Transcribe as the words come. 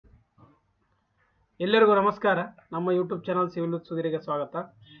ಎಲ್ಲರಿಗೂ ನಮಸ್ಕಾರ. ನಮ್ಮ ಯೂಟ್ಯೂಬ್ ಚಾನಲ್ ಸಿವಿಲ್ ಸುಧೀರಿಗೆ ಸ್ವಾಗತ.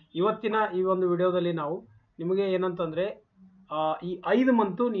 ಇವತ್ತಿನ ಈ ಒಂದು ವಿಡಿಯೋದಲ್ಲಿ ನಾವು ನಿಮಗೆ ಏನಂತಂದ್ರೆ ಈ 5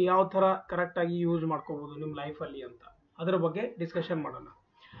 ಮಂತ್ ನೀವು ಯಾವ ತರ ಕರೆಕ್ಟ್ ಆಗಿ ಯೂಸ್ ಮಾಡ್ಕೋಬಹುದು ನಿಮ್ಮ ಲೈಫ್ ಅಲ್ಲಿ ಅಂತ ಅದರ ಬಗ್ಗೆ ಡಿಸ್ಕಷನ್ ಮಾಡೋಣ.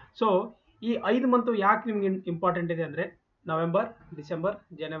 ಸೊ ಈ 5 ಮಂತ್ ಯಾಕೆ ನಿಮಗೆ ಇಂಪಾರ್ಟೆಂಟ್ ಇದೆ ಅಂದ್ರೆ ನವೆಂಬರ್, ಡಿಸೆಂಬರ್,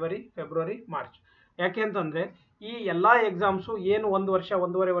 ಜನವರಿ, ಫೆಬ್ರವರಿ, ಮಾರ್ಚ್. ಯಾಕೆ ಅಂತಂದ್ರೆ ಈ ಎಲ್ಲಾ ಎಕ್ಸಾಮ್ಸ್ ಏನು 1 ವರ್ಷ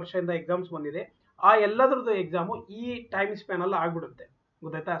 1.5 ವರ್ಷದಿಂದ ಎಕ್ಸಾಮ್ಸ್ ಬಂದಿದೆ, ಆ ಎಲ್ಲದರದ್ದು ಎಕ್ಸಾಮು ಈ ಟೈಮ್ ಸ್ಪ್ಯಾನ್ ಅಲ್ಲಿ ಆಗ್ಬಿಡುತ್ತೆ.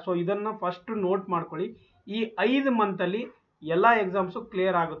 ಗೊತ್ತಾಯ್ತಾ? ಸೊ ಇದನ್ನ ಫಸ್ಟ್ ನೋಟ್ ಮಾಡ್ಕೊಳ್ಳಿ. ಈ 5 ಮಂತ್ ಅಲ್ಲಿ ಎಲ್ಲಾ ಎಕ್ಸಾಮ್ಸ್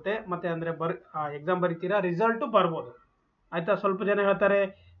ಕ್ಲಿಯರ್ ಆಗುತ್ತೆ. ಮತ್ತೆ ಅಂದ್ರೆ ಎಕ್ಸಾಮ್ ಬರೀತೀರಾ, ರಿಸಲ್ಟ್ ಬರ್ಬೋದು. ಆಯ್ತಾ? ಸ್ವಲ್ಪ ಜನ ಹೇಳ್ತಾರೆ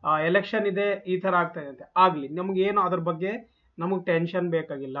ಎಲೆಕ್ಷನ್ ಇದೆ, ಈ ತರ ಆಗ್ತಾ ಇದೆ ಅಂತ. ಆಗ್ಲಿ, ನಮ್ಗೆ ಏನು ಅದ್ರ ಬಗ್ಗೆ ನಮಗ್ ಟೆನ್ಷನ್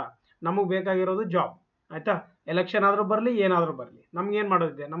ಬೇಕಾಗಿಲ್ಲ. ನಮಗ್ ಬೇಕಾಗಿರೋದು ಜಾಬ್. ಆಯ್ತಾ? ಎಲೆಕ್ಷನ್ ಆದ್ರೂ ಬರ್ಲಿ, ಏನಾದ್ರೂ ಬರ್ಲಿ, ನಮ್ಗೆ ಏನ್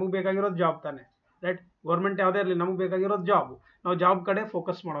ಮಾಡೋದಿದೆ, ನಮಗ್ ಬೇಕಾಗಿರೋದು ಜಾಬ್ ತಾನೆ. ರೈಟ್? ಗೌರ್ಮೆಂಟ್ ಯಾವ್ದೇ ಇರಲಿ, ನಮಗ್ ಬೇಕಾಗಿರೋದು ಜಾಬ್. ನಾವು ಜಾಬ್ ಕಡೆ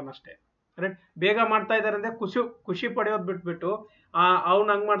ಫೋಕಸ್ ಮಾಡೋಣ ಅಷ್ಟೇ. ರೈಟ್? ಬೇಗ ಮಾಡ್ತಾ ಇದಾರೆ ಅಂದ್ರೆ ಖುಷಿ ಪಡೆಯೋದು ಬಿಟ್ಬಿಟ್ಟು ಅವ್ನು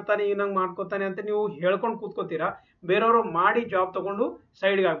ಹಂಗ್ ಮಾಡ್ತಾನೆ, ಇವ್ನ ಹಂಗ್ ಮಾಡ್ಕೋತಾನೆ ಅಂತ ನೀವು ಹೇಳ್ಕೊಂಡು ಕೂತ್ಕೋತೀರಾ. ಬೇರೆಯವರು ಮಾಡಿ ಜಾಬ್ ತಗೊಂಡು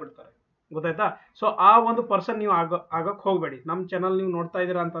ಸೈಡ್ಗೆ ಆಗ್ಬಿಡ್ತಾರೆ. ಗೊತ್ತಾಯ್ತಾ? ಸೊ ಆ ಒಂದು ಪರ್ಸನ್ ನೀವು ಆಗಕ್ ಹೋಗ್ಬೇಡಿ. ನಮ್ಮ ಚಾನಲ್ ನೀವು ನೋಡ್ತಾ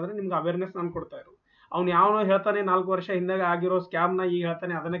ಇದೀರಾ ಅಂತಂದ್ರೆ ನಿಮ್ಗೆ ಅವೇರ್ನೆಸ್ ನಾನು ಕೊಡ್ತಾ ಇರೋ. ಅವ್ನು ಯಾವನೋ ಹೇಳ್ತಾನೆ 4 ವರ್ಷ ಹಿಂದೆ ಆಗಿರೋ ಸ್ಕ್ಯಾಮ್ ನ ಈಗ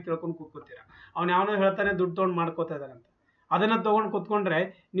ಹೇಳ್ತಾನೆ, ಅದನ್ನ ಕೇಳ್ಕೊಂಡು ಕೂತ್ಕೋತೀರಾ. ಅವ್ನು ಯಾವನೋ ಹೇಳ್ತಾನೆ ದುಡ್ಡು ತಗೊಂಡು ಮಾಡ್ಕೋತಾ ಇದಾರೆ ಅಂತ. ಅದನ್ನ ತಗೊಂಡು ಕೂತ್ಕೊಂಡ್ರೆ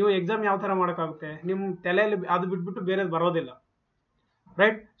ನೀವು ಎಕ್ಸಾಮ್ ಯಾವ ತರ ಮಾಡೋಕ್ಕಾಗುತ್ತೆ? ನಿಮ್ ತಲೆಯಲ್ಲಿ ಅದು ಬಿಟ್ಬಿಟ್ಟು ಬೇರೆ ಬರೋದಿಲ್ಲ.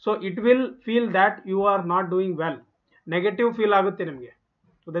 Right? So it will feel that you are not doing well. Negative feel ಆಗುತ್ತೆ ನಿಮಗೆ.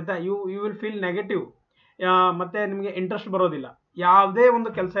 ಗೊತ್ತಾಯ್ತಾ? You will feel negative. ಮತ್ತೆ ನಿಮಗೆ ಇಂಟ್ರೆಸ್ಟ್ ಬರೋದಿಲ್ಲ. ಯಾವುದೇ ಒಂದು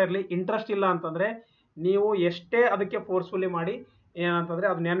ಕೆಲಸ ಇರಲಿ, ಇಂಟ್ರೆಸ್ಟ್ ಇಲ್ಲ ಅಂತಂದ್ರೆ ನೀವು ಎಷ್ಟೇ ಅದಕ್ಕೆ ಫೋರ್ಸ್ಫುಲಿ ಮಾಡಿ ಏನಂತಂದ್ರೆ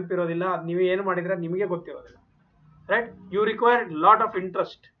ಅದು ನೆನಪಿರೋದಿಲ್ಲ. ಅದು ನೀವು ಏನು ಮಾಡಿದ್ರೆ ನಿಮಗೆ ಗೊತ್ತಿರೋದಿಲ್ಲ. Right? You require lot of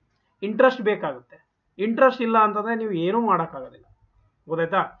interest. Interest ಬೇಕಾಗುತ್ತೆ. ಇಂಟ್ರೆಸ್ಟ್ ಇಲ್ಲ ಅಂತಂದ್ರೆ ನೀವು ಏನೂ ಮಾಡೋಕ್ಕಾಗೋದಿಲ್ಲ.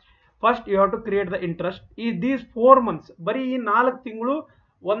 ಗೊತ್ತಾಯ್ತಾ? First you have to create the interest. These 4 months, ಬರೀ ಈ 4 ತಿಂಗಳು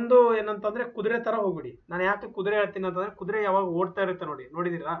ಒಂದು ಏನಂತಂದ್ರೆ ಕುದುರೆ ತರ ಹೋಗ್ಬಿಡಿ. ನಾನು ಯಾಕೆ ಕುದುರೆ ಹೇಳ್ತೀನಿ ಅಂತಂದ್ರೆ, ಕುದುರೆ ಯಾವಾಗ ಓಡ್ತಾ ಇರುತ್ತೆ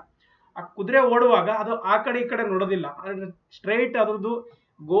ನೋಡಿದಿರಾ? ಆ ಕುದುರೆ ಓಡುವಾಗ ಅದು ಆ ಕಡೆ ಈ ಕಡೆ ನೋಡೋದಿಲ್ಲ. ಸ್ಟ್ರೈಟ್ ಅದ್ರದ್ದು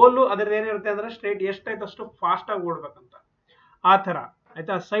ಗೋಲು ಅದ್ರದ್ದು ಏನಿರುತ್ತೆ ಅಂದ್ರೆ ಸ್ಟ್ರೈಟ್ ಎಷ್ಟೈತೆ ಅಷ್ಟು ಫಾಸ್ಟ್ ಆಗಿ ಓಡ್ಬೇಕಂತ. ಆ ತರ.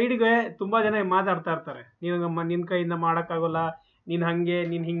 ಆಯ್ತಾ? ಸೈಡ್ಗೆ ತುಂಬಾ ಜನ ಮಾತಾಡ್ತಾ ಇರ್ತಾರೆ, ನಿನ್ ಕೈಯಿಂದ ಮಾಡಕ್ಕಾಗಲ್ಲ, ನೀನ್ ಹಂಗೆ,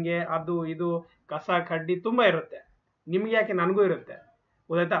 ನೀನ್ ಹಿಂಗೆ, ಅದು ಇದು ಕಸ ಕಡ್ಡಿ ತುಂಬಾ ಇರುತ್ತೆ. ನಿಮ್ಗೆ ಯಾಕೆ, ನನಗೂ ಇರುತ್ತೆ.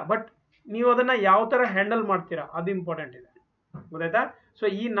 ಗೊತ್ತಾಯ್ತಾ? ಬಟ್ ನೀವು ಅದನ್ನ ಯಾವ ತರ ಹ್ಯಾಂಡಲ್ ಮಾಡ್ತೀರಾ ಅದು ಇಂಪಾರ್ಟೆಂಟ್ ಇದೆ. ಗೊತ್ತಾಯ್ತಾ? ಸೊ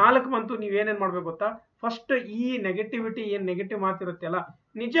ಈ 4 ಮಂತ್ ನೀವ್ ಏನೇನ್ ಮಾಡ್ಬೇಕು ಗೊತ್ತಾ? ಫಸ್ಟ್ ಈ ನೆಗೆಟಿವಿಟಿ, ಏನ್ ನೆಗೆಟಿವ್ ಮಾತಿರುತ್ತೆ ಅಲ್ಲ,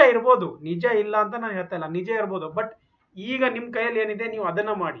 ನಿಜ ಇರ್ಬೋದು, ನಿಜ ಇಲ್ಲ ಅಂತ ನಾನು ಹೇಳ್ತಾ ಇಲ್ಲ, ನಿಜ ಇರ್ಬೋದು. ಬಟ್ ಈಗ ನಿಮ್ ಕೈಯಲ್ಲಿ ಏನಿದೆ ನೀವು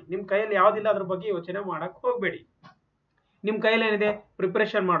ಅದನ್ನ ಮಾಡಿ. ನಿಮ್ ಕೈಯಲ್ಲಿ ಯಾವ್ದಿಲ್ಲ ಅದ್ರ ಬಗ್ಗೆ ಯೋಚನೆ ಮಾಡಕ್ ಹೋಗ್ಬೇಡಿ. ನಿಮ್ ಕೈಯಲ್ಲಿ ಏನಿದೆ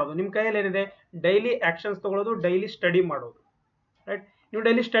ಪ್ರಿಪರೇಷನ್ ಮಾಡೋದು. ನಿಮ್ ಕೈಯಲ್ಲಿ ಏನಿದೆ ಡೈಲಿ ಆಕ್ಷನ್ಸ್ ತಗೊಳ್ಳೋದು, ಡೈಲಿ ಸ್ಟಡಿ ಮಾಡೋದು. ರೈಟ್? ನೀವು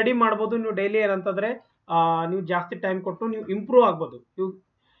ಡೈಲಿ ಸ್ಟಡಿ ಮಾಡ್ಬೋದು. ನೀವು ಡೈಲಿ ಏನಂತಂದ್ರೆ ನೀವು ಜಾಸ್ತಿ ಟೈಮ್ ಕೊಟ್ಟು ನೀವು ಇಂಪ್ರೂವ್ ಆಗ್ಬೋದು.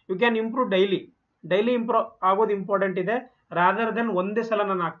 You can improve daily improve ಆಗೋದು ಇಂಪಾರ್ಟೆಂಟ್ ಇದೆ, ರಾದರ್ ದೆನ್ ಒಂದೇ ಸಲ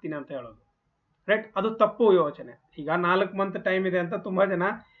ನಾನು ಆಗ್ತೀನಿ ಅಂತ ಹೇಳೋದು. ರೈಟ್? ಅದು ತಪ್ಪು ಯೋಚನೆ. ಈಗ 4 ಮಂತ್ ಟೈಮ್ ಇದೆ ಅಂತ ತುಂಬಾ ಜನ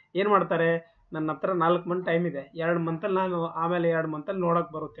ಏನ್ ಮಾಡ್ತಾರೆ, ನನ್ನ ಹತ್ರ 4 ಮಂತ್ ಟೈಮ್ ಇದೆ, 2 ಮಂತಲ್ಲಿ ನಾನು ಆಮೇಲೆ 2 ಮಂತಲ್ಲಿ ನೋಡಕ್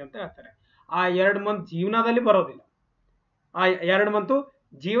ಬರುತ್ತೆ ಅಂತ ಹೇಳ್ತಾರೆ. ಆ 2 ಮಂತ್ ಜೀವನದಲ್ಲಿ ಬರೋದಿಲ್ಲ. ಆ 2 ಮಂತು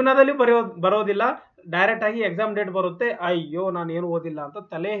ಜೀವನದಲ್ಲಿ ಬರೋದಿಲ್ಲ. ಡೈರೆಕ್ಟ್ ಆಗಿ ಎಕ್ಸಾಮ್ ಡೇಟ್ ಬರುತ್ತೆ, ಅಯ್ಯೋ ನಾನು ಏನು ಓದಿಲ್ಲ ಅಂತ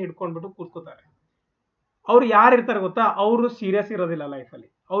ತಲೆ ಹಿಡ್ಕೊಂಡ್ಬಿಟ್ಟು ಕೂತ್ಕೋತಾರೆ. ಅವ್ರು ಯಾರು ಇರ್ತಾರೆ ಗೊತ್ತಾ? ಅವರು ಸೀರಿಯಸ್ ಇರೋದಿಲ್ಲ ಲೈಫಲ್ಲಿ.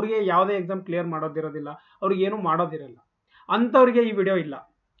 ಅವ್ರಿಗೆ ಯಾವುದೇ ಎಕ್ಸಾಮ್ ಕ್ಲಿಯರ್ ಮಾಡೋದಿರೋದಿಲ್ಲ, ಅವ್ರಿಗೆ ಏನು ಮಾಡೋದಿರಲ್ಲ. ಅಂಥವ್ರಿಗೆ ಈ ವಿಡಿಯೋ ಇಲ್ಲ.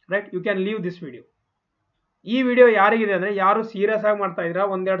 Right? You can leave this video. ಈ ವಿಡಿಯೋ ಯಾರಿಗಿದೆ ಅಂದ್ರೆ, ಯಾರು ಸೀರಿಯಸ್ ಆಗಿ ಮಾಡ್ತಾ ಇದ್ದೀರಾ,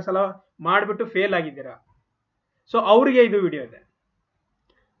 1-2 ಸಲ ಮಾಡಿಬಿಟ್ಟು ಫೇಲ್ ಆಗಿದ್ದೀರಾ, ಸೊ ಅವ್ರಿಗೆ ಇದು ವಿಡಿಯೋ ಇದೆ.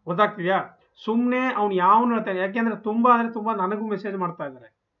 ಗೊತ್ತಾಗ್ತಿದ್ಯಾ? ಸುಮ್ಮನೆ ಅವ್ನು ಯಾವನು ಹೇಳ್ತಾನೆ. ಯಾಕೆಂದ್ರೆ ತುಂಬಾ ನನಗೂ ಮೆಸೇಜ್ ಮಾಡ್ತಾ ಇದ್ದಾರೆ,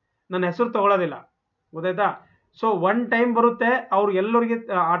 ನನ್ನ ಹೆಸರು ತಗೊಳ್ಳೋದಿಲ್ಲ. ಗೊತ್ತಾಯ್ತಾ? ಸೊ 1 ಟೈಮ್ ಬರುತ್ತೆ, ಅವ್ರು ಎಲ್ಲರಿಗೆ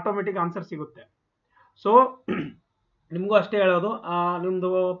ಆಟೋಮೆಟಿಕ್ ಆನ್ಸರ್ ಸಿಗುತ್ತೆ. ಸೊ ನಿಮಗೂ ಅಷ್ಟೇ ಹೇಳೋದು, ನಿಮ್ಮದು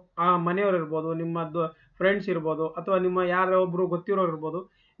ಮನೆಯವ್ರು ಇರ್ಬೋದು, ನಿಮ್ಮದು ಫ್ರೆಂಡ್ಸ್ ಇರ್ಬೋದು, ಅಥವಾ ನಿಮ್ಮ ಯಾರೊಬ್ರು ಗೊತ್ತಿರೋರು ಇರ್ಬೋದು,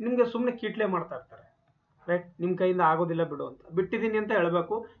 ನಿಮಗೆ ಸುಮ್ಮನೆ ಕೀಟ್ಲೆ ಮಾಡ್ತಾ ಇರ್ತಾರೆ. ರೈಟ್? ನಿಮ್ಮ ಕೈಯಿಂದ ಆಗೋದಿಲ್ಲ ಬಿಡು ಅಂತ. ಬಿಟ್ಟಿದ್ದೀನಿ ಅಂತ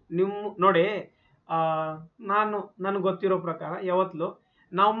ಹೇಳಬೇಕು. ನೋಡಿ, ನನಗೆ ಗೊತ್ತಿರೋ ಪ್ರಕಾರ ಯಾವತ್ತೂ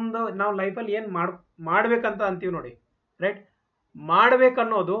ನಾವು ಲೈಫಲ್ಲಿ ಏನು ಮಾಡ್ಬೇಕಂತ ಅಂತೀವಿ ನೋಡಿ. ರೈಟ್?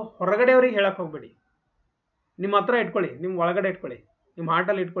 ಮಾಡ್ಬೇಕನ್ನೋದು ಹೊರಗಡೆಯವ್ರಿಗೆ ಹೇಳಕ್ ಹೋಗ್ಬೇಡಿ. ನಿಮ್ಮ ಹತ್ರ ಇಟ್ಕೊಳ್ಳಿ, ನಿಮ್ಮ ಒಳಗಡೆ ಇಟ್ಕೊಳ್ಳಿ, ನಿಮ್ಮ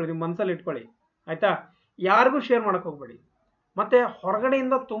ಹಾರ್ಟಲ್ಲಿ ಇಟ್ಕೊಳ್ಳಿ, ನಿಮ್ಮ ಮನಸ್ಸಲ್ಲಿ ಇಟ್ಕೊಳ್ಳಿ. ಆಯ್ತಾ? ಯಾರಿಗೂ ಶೇರ್ ಮಾಡಕ್ ಹೋಗ್ಬೇಡಿ. ಮತ್ತೆ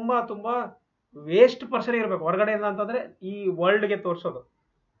ಹೊರಗಡೆಯಿಂದ ತುಂಬಾ ವೇಸ್ಟ್ ಪರ್ಸನ್ ಇರಬೇಕು. ಹೊರಗಡೆಯಿಂದ ಅಂತಂದ್ರೆ ಈ ವರ್ಲ್ಡ್ಗೆ ತೋರಿಸೋದು.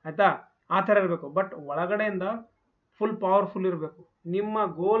 ಆಯ್ತಾ? ಆ ಥರ ಇರಬೇಕು. ಬಟ್ ಒಳಗಡೆಯಿಂದ ಫುಲ್ ಪವರ್ಫುಲ್ ಇರಬೇಕು. ನಿಮ್ಮ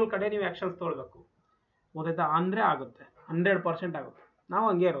ಗೋಲ್ ಕಡೆ ನೀವು ಆಕ್ಷನ್ಸ್ ತೊಗೊಳ್ಬೇಕು. ಗೊತ್ತಾಯ್ತಾ? ಅಂದ್ರೆ ಆಗುತ್ತೆ, 100% ಆಗುತ್ತೆ. ನಾವು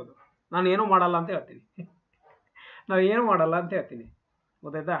ಹಂಗೆ ಇರೋದು. ನಾನು ಏನೂ ಮಾಡಲ್ಲ ಅಂತ ಹೇಳ್ತೀನಿ. ನಾವು ಏನು ಮಾಡಲ್ಲ ಅಂತ ಹೇಳ್ತೀನಿ.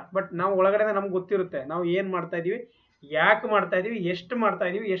 ಗೊತ್ತಾಯ್ತಾ? ಬಟ್ ನಾವು ಒಳಗಡೆ ನಮ್ಗೆ ಗೊತ್ತಿರುತ್ತೆ ನಾವು ಏನು ಮಾಡ್ತಾ ಇದೀವಿ, ಯಾಕೆ ಮಾಡ್ತಾ ಇದೀವಿ, ಎಷ್ಟು ಮಾಡ್ತಾ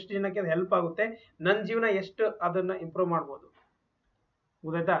ಇದೀವಿ, ಎಷ್ಟು ಜನಕ್ಕೆ ಅದು ಹೆಲ್ಪ್ ಆಗುತ್ತೆ, ನನ್ನ ಜೀವನ ಎಷ್ಟು ಅದನ್ನ ಇಂಪ್ರೂವ್ ಮಾಡ್ಬೋದು.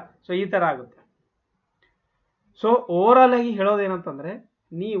 ಗೊತ್ತಾಯ್ತಾ? ಸೊ ಈ ತರ ಆಗುತ್ತೆ. ಸೊ ಓವರ್ ಆಲ್ ಆಗಿ ಹೇಳೋದೇನಂತಂದ್ರೆ,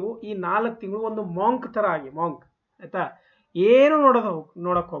 ನೀವು ಈ 4 ತಿಂಗಳು ಒಂದು ಮಾಂಕ್ ತರ ಆಗಿ, ಮಾಂಕ್. ಆಯ್ತಾ? ಏನು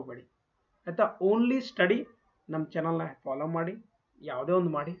ನೋಡಕ್ ಹೋಗ್ಬೇಡಿ. ಆಯಿತಾ. Only study. ನಮ್ಮ ಚಾನಲ್ನ ಫಾಲೋ ಮಾಡಿ, ಯಾವುದೇ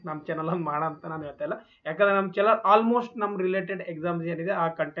ಒಂದು ಮಾಡಿ, ನಮ್ಮ ಚಾನಲನ್ನು ಮಾಡ ಅಂತ ನಾನು ಹೇಳ್ತಾ ಇಲ್ಲ. ಯಾಕಂದರೆ ನಮ್ಮ ಚಾನಲ್ ಆಲ್ಮೋಸ್ಟ್ ನಮ್ಮ ರಿಲೇಟೆಡ್ ಎಕ್ಸಾಮ್ಸ್ ಏನಿದೆ ಆ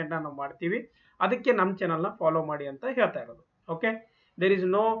ಕಂಟೆಂಟ್ನ ನಾವು ಮಾಡ್ತೀವಿ. ಅದಕ್ಕೆ ನಮ್ಮ ಚಾನಲ್ನ ಫಾಲೋ ಮಾಡಿ ಅಂತ ಹೇಳ್ತಾ ಇರೋದು. Okay, there is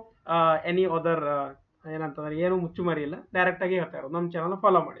no any other ಏನಂತಂದ್ರೆ ಏನು ಮುಚ್ಚುಮರಿ ಇಲ್ಲ, ಡೈರೆಕ್ಟಾಗಿ ಹೇಳ್ತಾ ಇರೋದು. ನಮ್ಮ ಚಾನಲ್ನ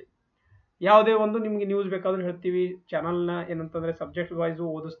ಫಾಲೋ ಮಾಡಿ. ಯಾವುದೇ ಒಂದು ನಿಮಗೆ ನ್ಯೂಸ್ ಬೇಕಾದರೂ ಹೇಳ್ತೀವಿ. ಚಾನಲ್ನ ಏನಂತಂದರೆ ಸಬ್ಜೆಕ್ಟ್ ವೈಸು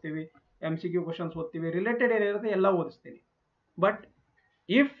ಓದಿಸ್ತೀವಿ, MCQ ಕ್ವಶನ್ಸ್ ಓದ್ತೀವಿ, ರಿಲೇಟೆಡ್ ಏನಿರುತ್ತೆ ಎಲ್ಲ ಓದಿಸ್ತೀನಿ. But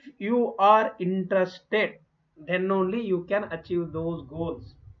if you are interested then only you can achieve those goals.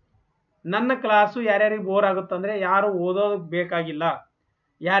 ನನ್ನ ಕ್ಲಾಸು ಯಾರ್ಯಾರಿಗೆ ಬೋರ್ ಆಗುತ್ತಂದರೆ ಯಾರು ಓದೋದಕ್ಕೆ ಬೇಕಾಗಿಲ್ಲ,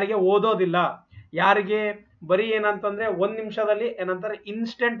 ಯಾರಿಗೆ ಓದೋದಿಲ್ಲ, ಯಾರಿಗೆ ಬರೀ ಏನಂತಂದರೆ 1 ನಿಮಿಷದಲ್ಲಿ ಏನಂತಾರೆ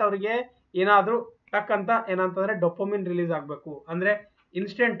ಇನ್ಸ್ಟೆಂಟ್ ಅವರಿಗೆ ಏನಾದರೂ ಟಕ್ ಅಂತ ಏನಂತಂದರೆ ಡೊಪಮಿನ್ ರಿಲೀಸ್ ಆಗಬೇಕು. ಅಂದರೆ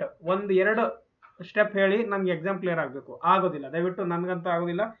ಇನ್ಸ್ಟೆಂಟ್ 1-2 ಸ್ಟೆಪ್ ಹೇಳಿ ನನಗೆ ಎಕ್ಸಾಮ್ ಕ್ಲಿಯರ್ ಆಗಬೇಕು, ಆಗೋದಿಲ್ಲ. ದಯವಿಟ್ಟು ನನಗಂತೂ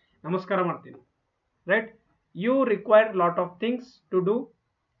ಆಗೋದಿಲ್ಲ, ನಮಸ್ಕಾರ ಮಾಡ್ತೀನಿ. Right, you require lot of things to do,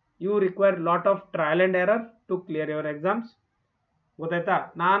 you require lot of trial and error to clear your exams. ಗೊತ್ತಾಯ್ತಾ.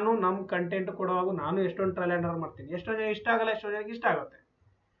 ನಾನು ನಮ್ಮ ಕಂಟೆಂಟ್ ಕೊಡುವಾಗ ನಾನು ಎಷ್ಟೊಂದು ಟ್ರಯಲ್ ಆ್ಯಂಡ್ ಎರರ್ ಮಾಡ್ತೀನಿ. ಎಷ್ಟೋ ಜನ ಇಷ್ಟ ಆಗಲ್ಲ, ಎಷ್ಟೋ ಜನಕ್ಕೆ ಇಷ್ಟ ಆಗುತ್ತೆ.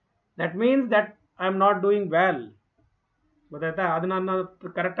 That means that I am not doing well. ಗೊತ್ತಾಯ್ತಾ. ಅದು ನಾನು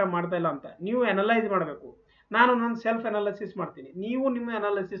ಕರೆಕ್ಟಾಗಿ ಮಾಡ್ತಾ ಇಲ್ಲ ಅಂತ ನೀವು ಅನಲೈಸ್ ಮಾಡಬೇಕು. ನಾನು ನನ್ನ ಸೆಲ್ಫ್ ಅನಾಲಿಸಿಸ್ ಮಾಡ್ತೀನಿ, ನೀವು ನಿಮ್ಮ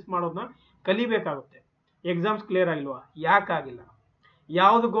ಅನಾಲಿಸಿಸ್ ಮಾಡೋದನ್ನ ಕಲಿಬೇಕಾಗುತ್ತೆ. ಎಕ್ಸಾಮ್ಸ್ ಕ್ಲಿಯರ್ ಆಗಿಲ್ವಾ, ಯಾಕಾಗಿಲ್ಲ,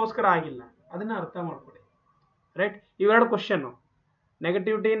 ಯಾವುದಕ್ಕೋಸ್ಕರ ಆಗಿಲ್ಲ, ಅದನ್ನು ಅರ್ಥ ಮಾಡ್ಕೊಳ್ಳಿ. ರೈಟ್, ಇವೆರಡು ಕ್ವಶನ್ನು.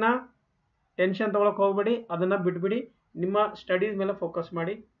 ನೆಗೆಟಿವಿಟಿನ ಟೆನ್ಷನ್ ತೊಗೊಳಕ್ಕೆ ಹೋಗ್ಬೇಡಿ, ಅದನ್ನು ಬಿಟ್ಬಿಡಿ. ನಿಮ್ಮ ಸ್ಟಡೀಸ್ ಮೇಲೆ ಫೋಕಸ್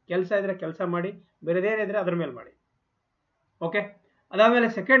ಮಾಡಿ. ಕೆಲಸ ಇದ್ದರೆ ಕೆಲಸ ಮಾಡಿ, ಬೇರೆದೇನಿದ್ರೆ ಅದ್ರ ಮೇಲೆ ಮಾಡಿ. ಓಕೆ, ಅದಾದಮೇಲೆ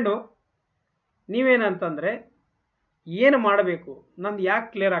ಸೆಕೆಂಡು, ನೀವೇನಂತಂದರೆ ಏನು ಮಾಡಬೇಕು, ನಂದು ಯಾಕೆ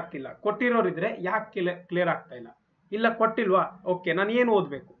ಕ್ಲಿಯರ್ ಆಗ್ತಿಲ್ಲ, ಕೊಟ್ಟಿರೋರಿದ್ರೆ ಯಾಕೆ ಕ್ಲಿಯರ್ ಆಗ್ತಾ ಇಲ್ಲ, ಇಲ್ಲ ಕೊಟ್ಟಿಲ್ವಾ, ಓಕೆ ನಾನು ಏನು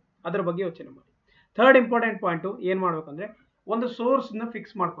ಓದಬೇಕು, ಅದ್ರ ಬಗ್ಗೆ ಯೋಚನೆ ಮಾಡಿ. ಥರ್ಡ್ ಇಂಪಾರ್ಟೆಂಟ್ ಪಾಯಿಂಟು ಏನು ಮಾಡಬೇಕಂದ್ರೆ, ಒಂದು ಸೋರ್ಸ್ನ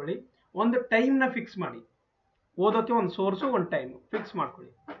ಫಿಕ್ಸ್ ಮಾಡ್ಕೊಳ್ಳಿ, ಒಂದು ಟೈಮ್ನ ಫಿಕ್ಸ್ ಮಾಡಿ. ಓದೋಕ್ಕೆ ಒಂದು ಸೋರ್ಸು, ಒಂದು ಟೈಮು ಫಿಕ್ಸ್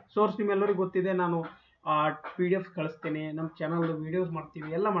ಮಾಡ್ಕೊಳ್ಳಿ. ಸೋರ್ಸ್ ನಿಮ್ಮೆಲ್ಲರಿಗೂ ಗೊತ್ತಿದೆ, ನಾನು PDF ಕಳಿಸ್ತೇನೆ, ನಮ್ಮ ಚಾನಲ್ ವೀಡಿಯೋಸ್ ಮಾಡ್ತೀವಿ,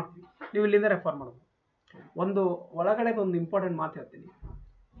 ಎಲ್ಲ ಮಾಡ್ತೀವಿ, ನೀವು ಇಲ್ಲಿಂದ ರೆಫರ್ ಮಾಡ್ಬೋದು. ಒಂದು ಒಳಗಡೆದೊಂದು ಇಂಪಾರ್ಟೆಂಟ್ ಮಾತು ಹೇಳ್ತೀನಿ,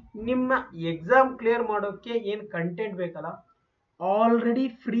 ನಿಮ್ಮ ಎಕ್ಸಾಮ್ ಕ್ಲಿಯರ್ ಮಾಡೋಕ್ಕೆ ಏನು ಕಂಟೆಂಟ್ ಬೇಕಲ್ಲ, ಆಲ್ರೆಡಿ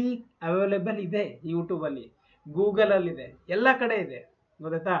ಫ್ರೀ ಅವೈಲೇಬಲ್ ಇದೆ. ಯೂಟ್ಯೂಬಲ್ಲಿ, ಗೂಗಲಲ್ಲಿದೆ, ಎಲ್ಲ ಕಡೆ ಇದೆ.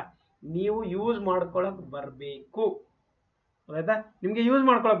 ಗೊತ್ತಾಯ್ತಾ. ನೀವು ಯೂಸ್ ಮಾಡ್ಕೊಳಕ್ಕೆ ಬರಬೇಕು. ಗೊತ್ತಾಯ್ತಾ, ನಿಮಗೆ ಯೂಸ್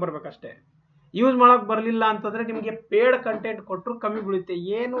ಮಾಡ್ಕೊಳಕ್ಕೆ ಬರ್ಬೇಕಷ್ಟೇ. ಯೂಸ್ ಮಾಡೋಕ್ಕೆ ಬರಲಿಲ್ಲ ಅಂತಂದರೆ ನಿಮಗೆ ಪೇಡ್ ಕಂಟೆಂಟ್ ಕೊಟ್ಟರು ಕಮ್ಮಿ ಬೀಳುತ್ತೆ.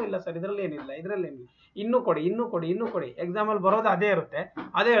 ಏನೂ ಇಲ್ಲ ಸರ್, ಇದರಲ್ಲಿ ಏನಿಲ್ಲ, ಇದರಲ್ಲಿ ಏನಿಲ್ಲ, ಇನ್ನೂ ಕೊಡಿ, ಇನ್ನೂ ಕೊಡಿ, ಇನ್ನೂ ಕೊಡಿ. ಎಕ್ಸಾಮಲ್ಲಿ ಬರೋದು ಅದೇ ಇರುತ್ತೆ,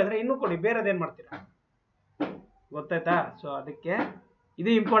 ಅದೇ ಹೇಳಿದ್ರೆ ಇನ್ನೂ ಕೊಡಿ, ಬೇರೆದೇನು ಮಾಡ್ತೀರಾ. ಗೊತ್ತಾಯ್ತಾ. ಸೊ ಅದಕ್ಕೆ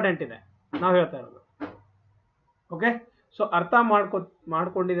ಇದು ಇಂಪಾರ್ಟೆಂಟ್ ಇದೆ ನಾವು ಹೇಳ್ತಾ ಇರೋದು. ಓಕೆ, ಸೊ ಅರ್ಥ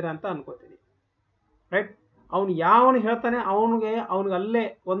ಮಾಡ್ಕೊಂಡಿದ್ದೀರಾ ಅಂತ ಅನ್ಕೋತೀನಿ. ರೈಟ್, ಅವ್ನು ಯಾವನು ಹೇಳ್ತಾನೆ ಅವನಿಗೆ ಅಲ್ಲೇ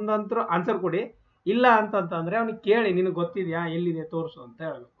ಒಂದಂತರೂ ಆನ್ಸರ್ ಕೊಡಿ. ಇಲ್ಲ ಅಂತಂತಂದರೆ ಅವ್ನಿಗೆ ಕೇಳಿ, ನಿನಗೆ ಗೊತ್ತಿದೆಯಾ, ಎಲ್ಲಿದೆ ತೋರಿಸು ಅಂತ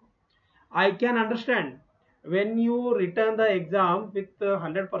ಹೇಳಬೇಕು. I can understand when you return the exam with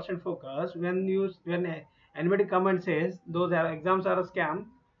 100% focus, when anybody come and says those exams are a scam,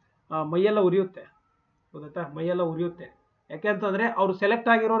 ಮೈಯೆಲ್ಲ ಉರಿಯುತ್ತೆ. ಗೊತ್ತಾಯ್ತಾ, ಮೈಯೆಲ್ಲ ಉರಿಯುತ್ತೆ. ಯಾಕೆ ಅಂತಂದರೆ ಅವರು ಸೆಲೆಕ್ಟ್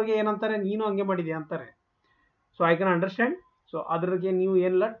ಆಗಿರೋರಿಗೆ ಏನಂತಾರೆ, ನೀನು ಹಂಗೆ ಮಾಡಿದ್ಯಾ ಅಂತಾರೆ. So I can understand. So ಅದ್ರಿಗೆ ನೀವು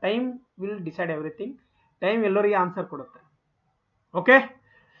ಏನಿಲ್ಲ, time will decide everything. Time ಎಲ್ಲರಿಗೆ ಆನ್ಸರ್ ಕೊಡುತ್ತೆ. Okay,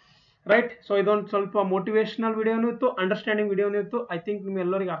 right. ಸೊ ಇದೊಂದು ಸ್ವಲ್ಪ ಮೋಟಿವೇಶನಲ್ ವಿಡಿಯೋನೂ ಇತ್ತು, ಅಂಡರ್ಸ್ಟ್ಯಾಂಡಿಂಗ್ ವಿಡಿಯೋನೂ ಇತ್ತು. ಐ ಥಿಂಕ್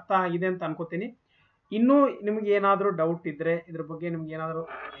ನಿಮ್ಗೆಲ್ಲರಿಗೆ ಅರ್ಥ ಆಗಿದೆ ಅಂತ ಅನ್ಕೋತೀನಿ. ಇನ್ನೂ ನಿಮ್ಗೆ ಏನಾದರೂ ಡೌಟ್ ಇದ್ದರೆ, ಇದ್ರ ಬಗ್ಗೆ ನಿಮ್ಗೆ ಏನಾದರೂ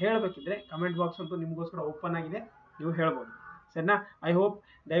ಹೇಳಬೇಕಿದ್ರೆ ಕಮೆಂಟ್ ಬಾಕ್ಸ್ ಅಂತೂ ನಿಮಗೋಸ್ಕರ ಓಪನ್ ಆಗಿದೆ, ನೀವು ಹೇಳ್ಬೋದು. ಸರಿನಾ. I hope.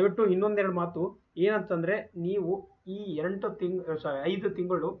 ದಯವಿಟ್ಟು ಇನ್ನೊಂದೆರಡು ಮಾತು ಏನಂತಂದರೆ, ನೀವು ಈ 5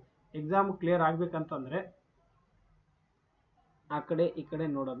 ತಿಂಗಳು ಎಕ್ಸಾಮ್ ಕ್ಲಿಯರ್ ಆಗಬೇಕಂತಂದರೆ ಆ ಕಡೆ ಈ ಕಡೆ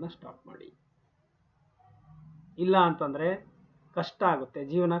ನೋಡೋದನ್ನ ಸ್ಟಾಪ್ ಮಾಡಿ. ಇಲ್ಲ ಅಂತಂದರೆ ಕಷ್ಟ ಆಗುತ್ತೆ,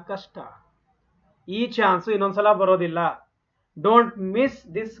 ಜೀವನ ಕಷ್ಟ. ಈ ಚಾನ್ಸು ಇನ್ನೊಂದ್ಸಲ ಬರೋದಿಲ್ಲ. Don't miss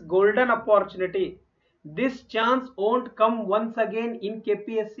this golden opportunity. This chance won't come once again in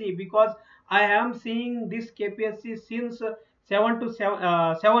KPSC because I am seeing this KPSC since 7 to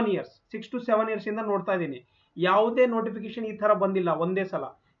 7 years, 6 to 7 years ಇಂದ ನೋಡ್ತಾ ಇದ್ದೀನಿ. ಯಾವುದೇ ನೋಟಿಫಿಕೇಶನ್ ಈ ಥರ ಬಂದಿಲ್ಲ ಒಂದೇ ಸಲ.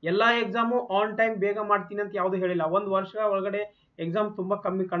 ಎಲ್ಲ ಎಕ್ಸಾಮು ಆನ್ ಟೈಮ್ ಬೇಗ ಮಾಡ್ತೀನಿ ಅಂತ ಯಾವುದು ಹೇಳಿಲ್ಲ. 1 ವರ್ಷ ಒಳಗಡೆ ಎಕ್ಸಾಮ್ ತುಂಬ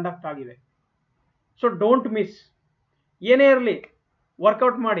ಕಮ್ಮಿ ಕಂಡಕ್ಟ್ ಆಗಿದೆ. So don't miss. ಏನೇ ಇರಲಿ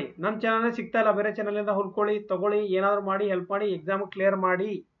ವರ್ಕೌಟ್ ಮಾಡಿ. ನನ್ನ ಚಾನಲ್ ಸಿಗ್ತಾ ಇಲ್ಲ, ಬೇರೆ ಚಾನಲಿಂದ ಹುಡ್ಕೊಳ್ಳಿ, ತಗೊಳ್ಳಿ, ಏನಾದರೂ ಮಾಡಿ ಹೆಲ್ಪ್ ಮಾಡಿ, ಎಕ್ಸಾಮ್ ಕ್ಲಿಯರ್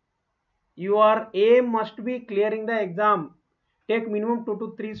ಮಾಡಿ. your aim must be clearing the exam. Take minimum 2 to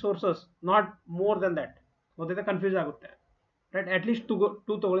 3 sources, not more than that. ಗೊತ್ತಾಯ್ತಾ, ಕನ್ಫ್ಯೂಸ್ ಆಗುತ್ತೆ. ರೈಟ್, ಅಟ್ಲೀಸ್ಟ್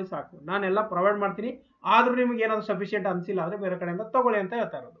 2 ತಗೊಳ್ಳಿ ಸಾಕು. ನಾನೆಲ್ಲ ಪ್ರೊವೈಡ್ ಮಾಡ್ತೀನಿ. ಆದರೂ ನಿಮಗೆ ಏನಾದರೂ ಸಫಿಷಿಯೆಂಟ್ ಅನಿಸಿಲ್ಲ ಅಂದರೆ ಬೇರೆ ಕಡೆಯಿಂದ ತಗೊಳ್ಳಿ ಅಂತ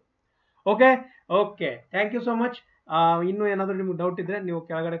ಹೇಳ್ತಾ ಇರೋದು. Okay, thank you so much. ಇನ್ನೂ ಏನಾದರೂ ನಿಮ್ಗೆ ಡೌಟ್ ಇದ್ದರೆ ನೀವು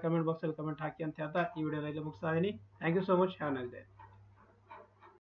ಕೆಳಗಡೆ ಕಮೆಂಟ್ ಬಾಕ್ಸಲ್ಲಿ ಕಮೆಂಟ್ ಹಾಕಿ ಅಂತ ಹೇಳ್ತಾ ಈ ವಿಡಿಯೋನ ಇಲ್ಲಿ ಮುಗಿಸ್ತಾ ಇದ್ದೀನಿ. Thank you so much. Have a nice day.